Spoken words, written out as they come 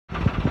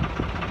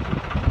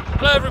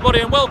Hello everybody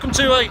and welcome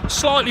to a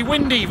slightly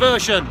windy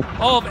version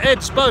of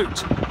Ed's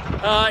boat.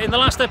 In the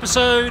last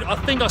episode I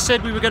think I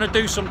said we were going to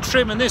do some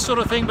trim and this sort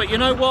of thing, but you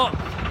know what?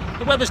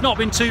 The weather's not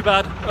been too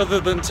bad other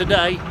than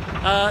today.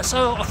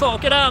 So I thought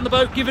I'd get out on the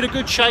boat, give it a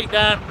good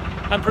shakedown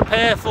and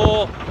prepare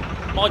for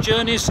my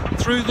journeys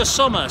through the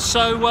summer.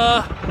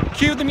 So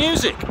cue the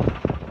music.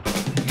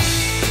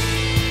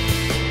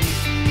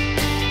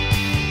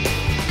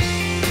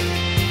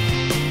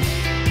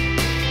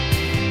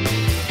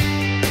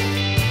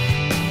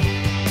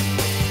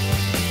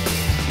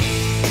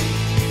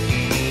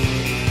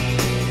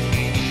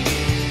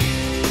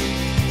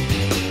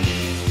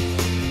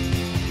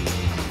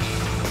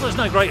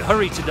 There's no great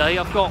hurry today.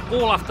 I've got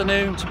all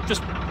afternoon to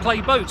just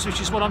play boats,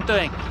 which is what I'm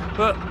doing.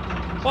 But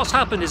what's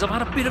happened is I've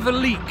had a bit of a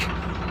leak.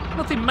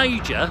 Nothing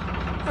major,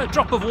 a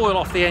drop of oil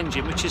off the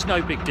engine, which is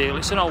no big deal.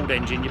 It's an old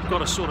engine, you've got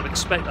to sort of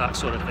expect that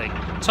sort of thing.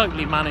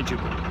 Totally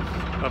manageable.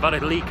 I've had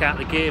a leak out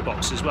the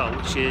gearbox as well,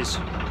 which is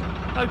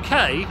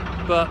okay,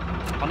 but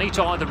I need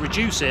to either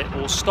reduce it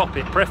or stop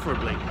it,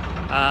 preferably.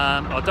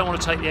 I don't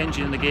want to take the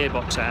engine and the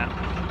gearbox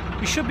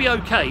out. We should be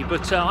okay,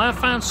 but I have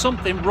found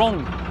something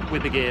wrong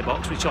with the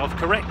gearbox, which I've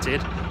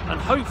corrected, and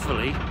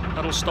hopefully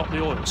that'll stop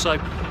the oil. So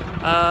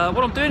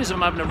what I'm doing is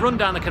I'm having a run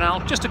down the canal,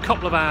 just a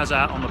couple of hours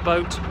out on the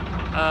boat,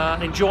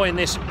 enjoying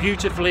this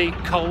beautifully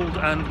cold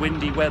and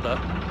windy weather,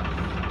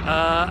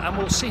 and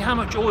we'll see how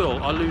much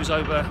oil I lose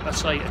over,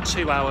 let's say, a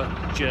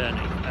 2-hour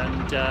journey,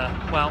 and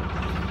well,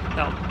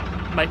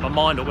 that'll make my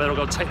mind up whether I've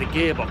got to take the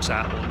gearbox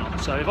out or not.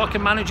 So if I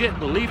can manage it,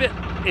 we'll leave it.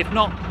 If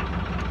not,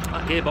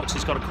 that gearbox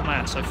has got to come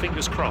out, so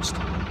fingers crossed.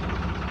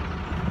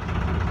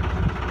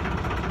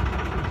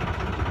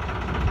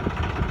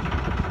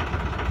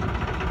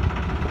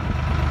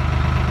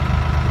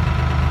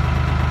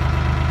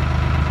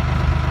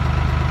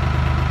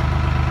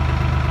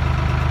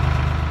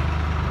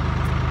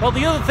 Well,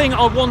 the other thing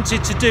I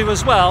wanted to do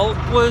as well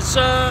was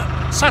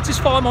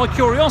satisfy my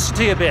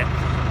curiosity a bit.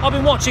 I've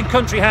been watching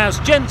Country House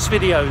Gents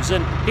videos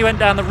and he went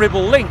down the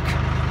Ribble Link,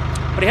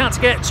 but he had to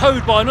get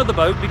towed by another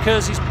boat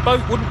because his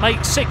boat wouldn't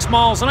make 6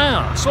 miles an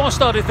hour. So I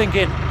started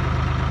thinking,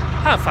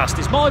 how fast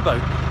is my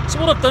boat? So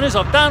what I've done is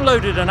I've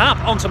downloaded an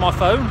app onto my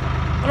phone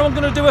and I'm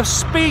going to do a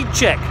speed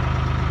check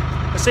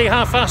to see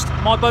how fast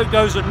my boat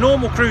goes at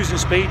normal cruising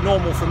speed,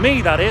 normal for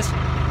me that is.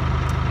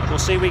 We'll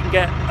see if we can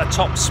get a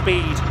top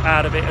speed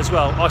out of it as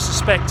well. I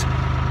suspect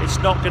it's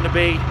not going to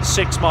be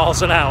 6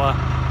 miles an hour.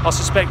 I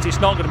suspect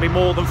it's not going to be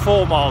more than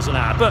 4 miles an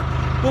hour, but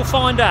we'll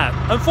find out.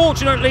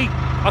 Unfortunately,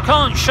 I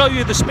can't show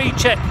you the speed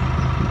check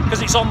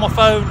because it's on my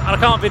phone and I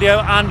can't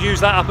video and use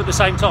that app at the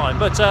same time,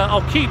 but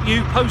I'll keep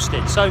you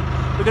posted. So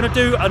we're going to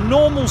do a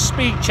normal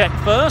speed check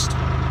first,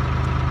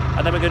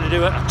 and then we're going to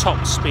do a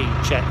top speed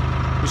check,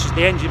 which is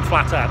the engine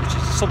flat out, which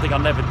is something I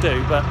never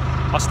do, but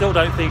I still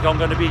don't think I'm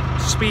going to be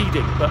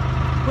speeding, but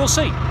we'll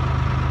see.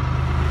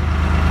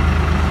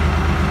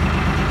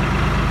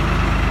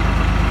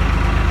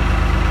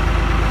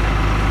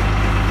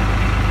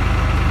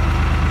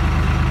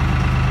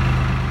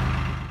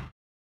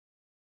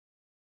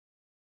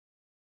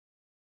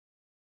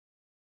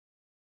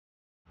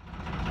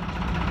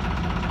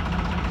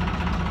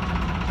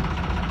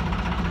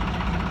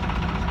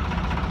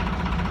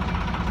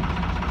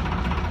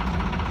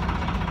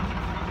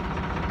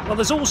 Well,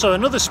 there's also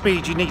another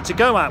speed you need to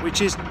go at,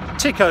 which is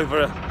tick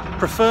over,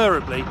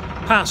 preferably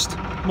past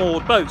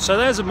moored boat. So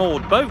there's a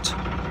moored boat.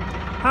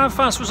 How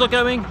fast was I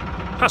going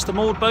past a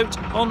moored boat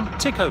on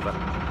tick over?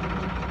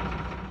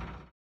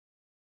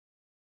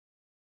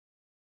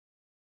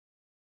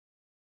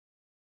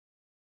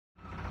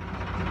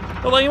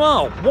 Well, there you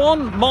are,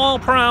 1 mile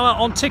per hour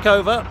on tick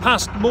over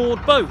past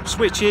moored boats,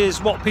 which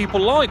is what people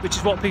like, which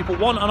is what people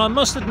want. And I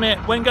must admit,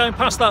 when going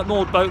past that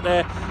moored boat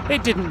there,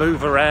 it didn't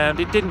move around,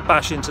 it didn't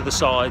bash into the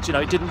sides, you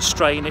know, it didn't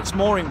strain its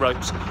mooring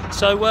ropes.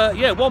 So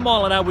yeah, 1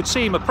 mile an hour would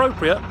seem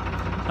appropriate,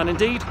 and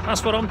indeed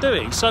that's what I'm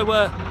doing. So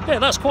yeah,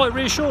 that's quite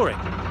reassuring.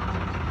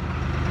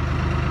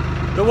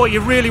 But what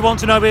you really want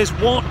to know is,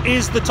 what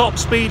is the top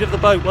speed of the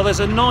boat? Well, there's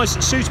a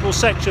nice suitable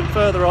section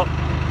further up.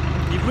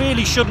 You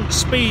really shouldn't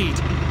speed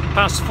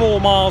past 4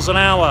 miles an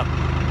hour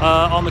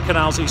on the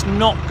canals. It's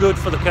not good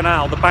for the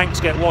canal. The banks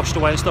get washed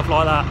away and stuff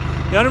like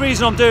that. The only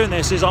reason I'm doing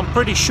this is I'm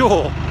pretty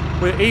sure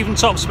with even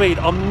top speed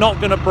I'm not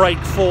going to break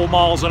 4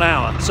 miles an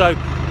hour. So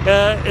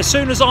as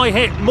soon as I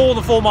hit more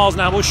than 4 miles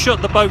an hour, we'll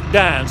shut the boat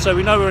down, so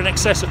we know we're in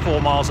excess of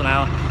 4 miles an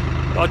hour.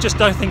 I just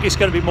don't think it's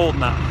going to be more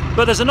than that.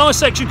 But there's a nice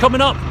section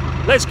coming up.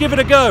 Let's give it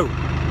a go.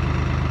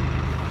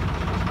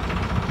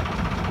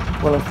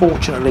 Well,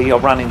 unfortunately I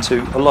ran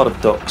into a lot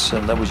of ducks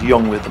and there was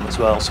young with them as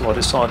well, so I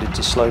decided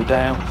to slow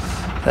down.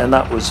 Then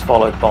that was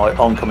followed by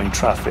oncoming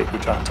traffic,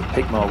 which I had to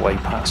pick my way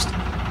past.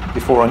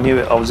 Before I knew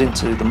it, I was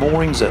into the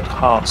moorings at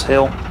Hart's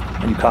Hill,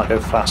 and you can't go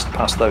fast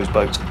past those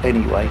boats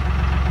anyway.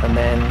 And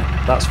then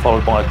that's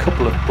followed by a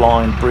couple of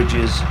blind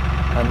bridges,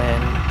 and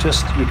then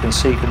just, you can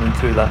see coming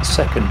through that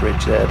second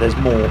bridge there's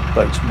more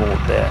boats moored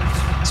there.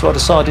 So I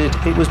decided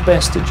it was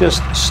best to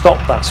just stop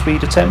that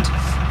speed attempt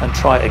and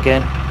try it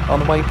again on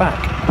the way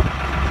back.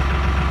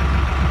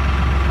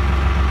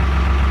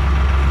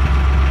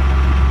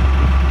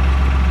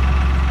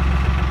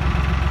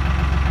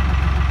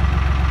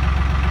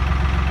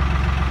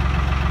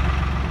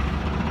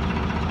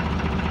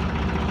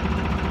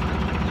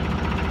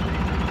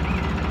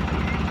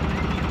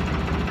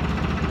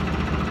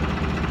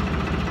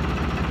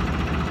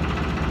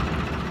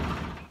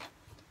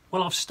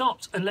 Well, I've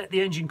stopped and let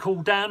the engine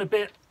cool down a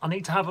bit. I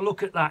need to have a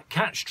look at that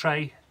catch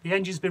tray. The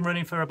engine's been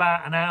running for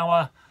about an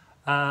hour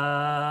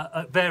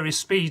at various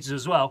speeds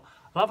as well.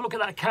 I'll have a look at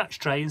that catch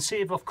tray and see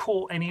if I've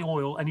caught any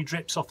oil, any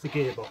drips off the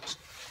gearbox.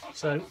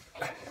 So,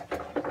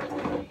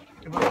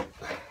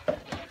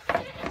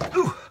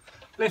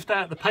 lift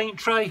out the paint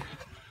tray,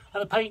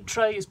 and the paint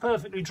tray is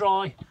perfectly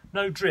dry,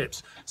 no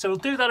drips. So we'll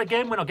do that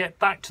again when I get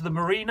back to the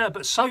marina,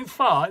 but so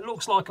far it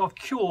looks like I've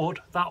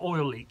cured that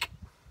oil leak.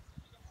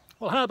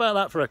 Well, how about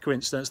that for a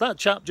coincidence? That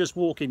chap just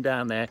walking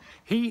down there,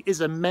 he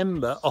is a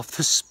member of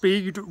the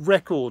Speed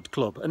Record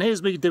Club. And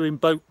here's me doing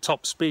boat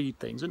top speed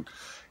things. And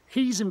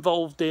he's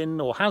involved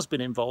in, or has been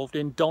involved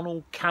in,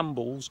 Donald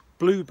Campbell's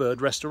Bluebird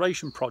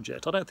restoration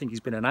project. I don't think he's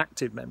been an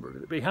active member of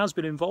it, but he has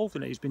been involved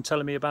in it. He's been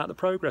telling me about the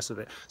progress of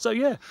it. So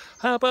yeah,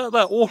 how about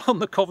that? All on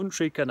the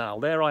Coventry Canal.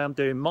 There I am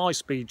doing my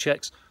speed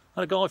checks,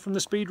 and a guy from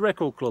the Speed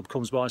Record Club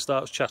comes by and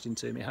starts chatting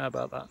to me. How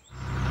about that?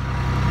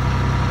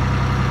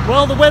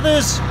 Well, the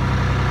weather's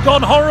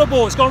gone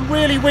horrible. It's gone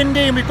really windy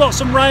and we've got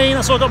some rain.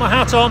 That's why I've got my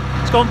hat on.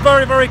 It's gone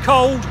very, very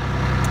cold,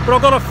 but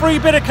I've got a free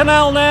bit of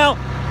canal now.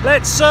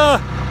 Let's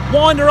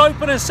wind her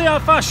open and see how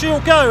fast she'll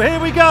go.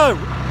 Here we go.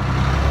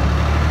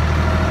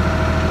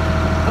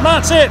 And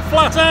that's it,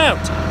 flat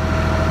out.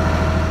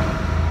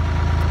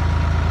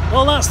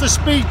 Well, that's the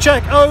speed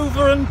check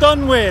over and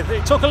done with.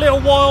 It took a little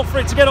while for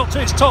it to get up to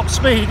its top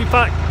speed. In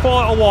fact,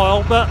 quite a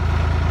while, but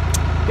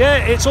yeah,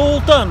 it's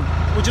all done.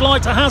 Would you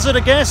like to hazard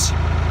a guess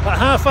at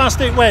how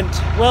fast it went?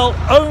 Well,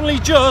 only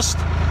just.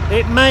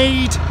 It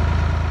made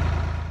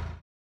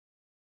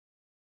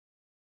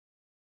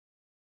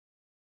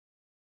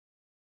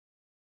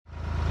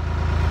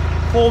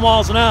 4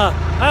 miles an hour.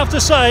 I have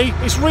to say,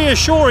 it's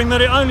reassuring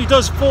that it only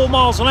does 4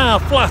 miles an hour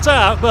flat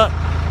out, but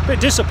a bit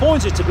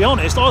disappointed, to be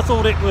honest. I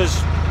thought it was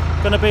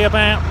going to be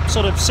about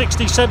sort of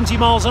 60, 70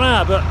 miles an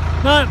hour, but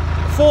no,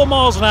 4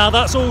 miles an hour,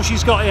 that's all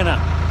she's got in her.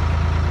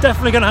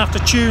 Definitely going to have to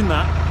tune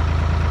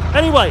that.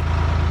 Anyway,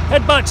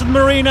 head back to the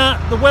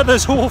marina. The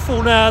weather's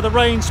awful now, the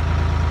rain's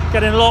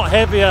getting a lot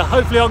heavier.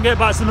 Hopefully I can get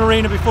back to the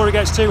marina before it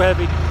gets too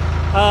heavy.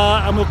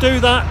 And we'll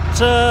do that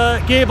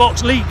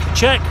gearbox leak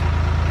check.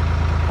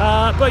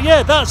 But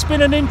yeah, that's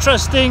been an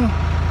interesting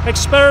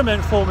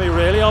experiment for me,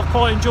 really. I've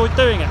quite enjoyed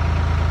doing it.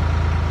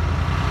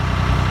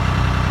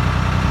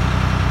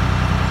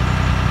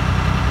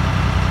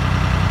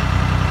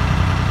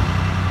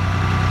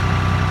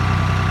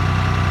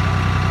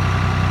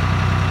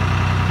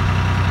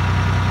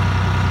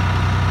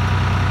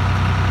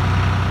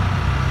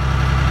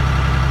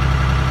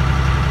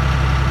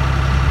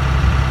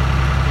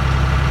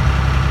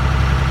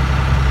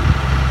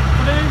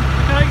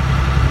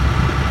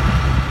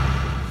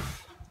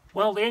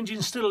 Well, the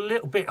engine's still a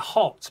little bit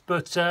hot,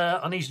 but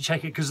I need to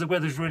check it because the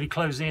weather's really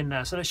closing in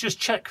now. So let's just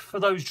check for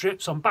those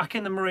drips. I'm back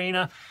in the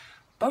marina.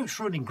 Boat's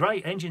running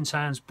great. Engine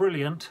sounds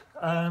brilliant.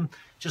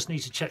 Just need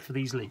to check for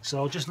these leaks. So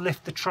I'll just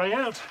lift the tray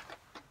out.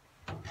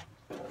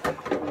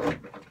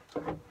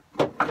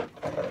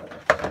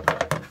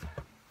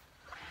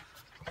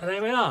 And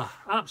there we are.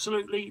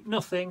 Absolutely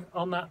nothing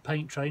on that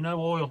paint tray. No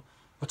oil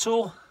at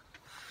all.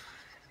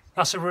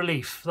 That's a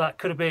relief. That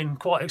could have been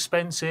quite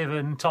expensive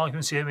and time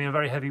consuming and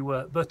very heavy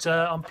work, but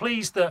I'm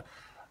pleased that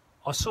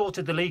I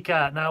sorted the leak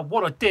out. Now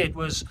what I did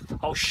was,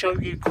 I'll show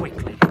you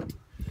quickly.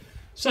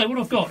 So what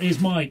I've got is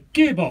my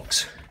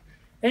gearbox,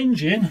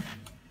 engine,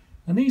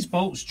 and these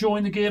bolts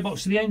join the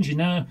gearbox to the engine.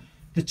 Now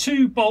the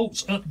two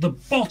bolts at the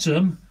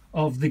bottom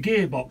of the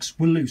gearbox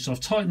were loose.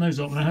 I've tightened those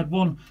up, and I had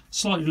one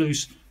slightly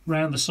loose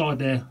round the side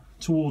there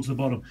towards the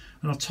bottom,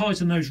 and I've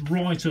tightened those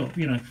right up,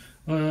 you know,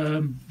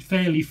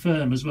 fairly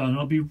firm as well, and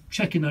I'll be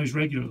checking those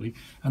regularly,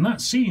 and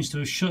that seems to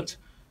have shut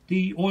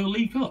the oil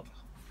leak up.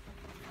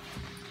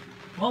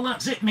 Well,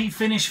 that's it, me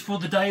finished for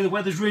the day. The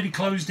weather's really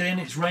closed in.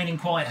 It's raining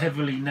quite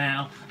heavily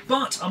now,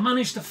 but I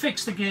managed to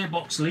fix the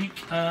gearbox leak.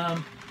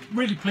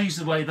 Really pleased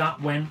the way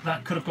that went.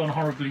 That could have gone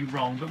horribly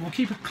wrong, but we'll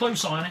keep a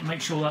close eye on it and make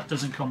sure that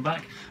doesn't come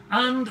back.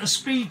 And a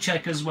speed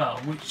check as well,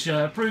 which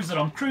proves that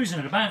I'm cruising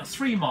at about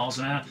 3 miles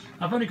an hour.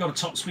 I've only got a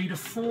top speed of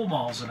 4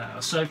 miles an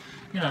hour, so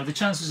you know the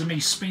chances of me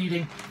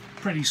speeding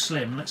pretty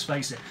slim, let's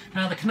face it.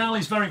 Now the canal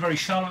is very, very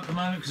shallow at the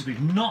moment because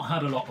we've not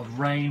had a lot of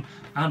rain,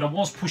 and I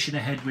was pushing a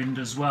headwind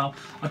as well.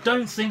 I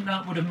don't think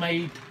that would have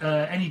made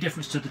any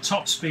difference to the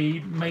top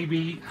speed,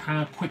 maybe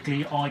how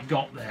quickly I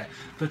got there,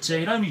 but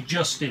it only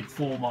just did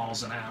 4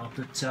 miles an hour.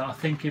 But I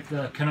think if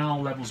the canal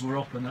levels were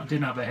up and I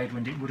didn't have a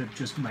headwind, it would have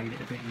just made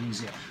it a bit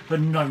easier, but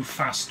no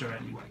faster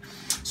anyway.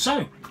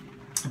 So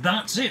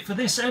that's it for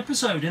this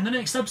episode. In the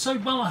next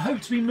episode, well, I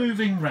hope to be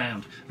moving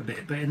around a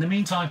bit, but in the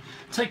meantime,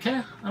 take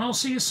care and I'll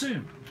see you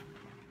soon.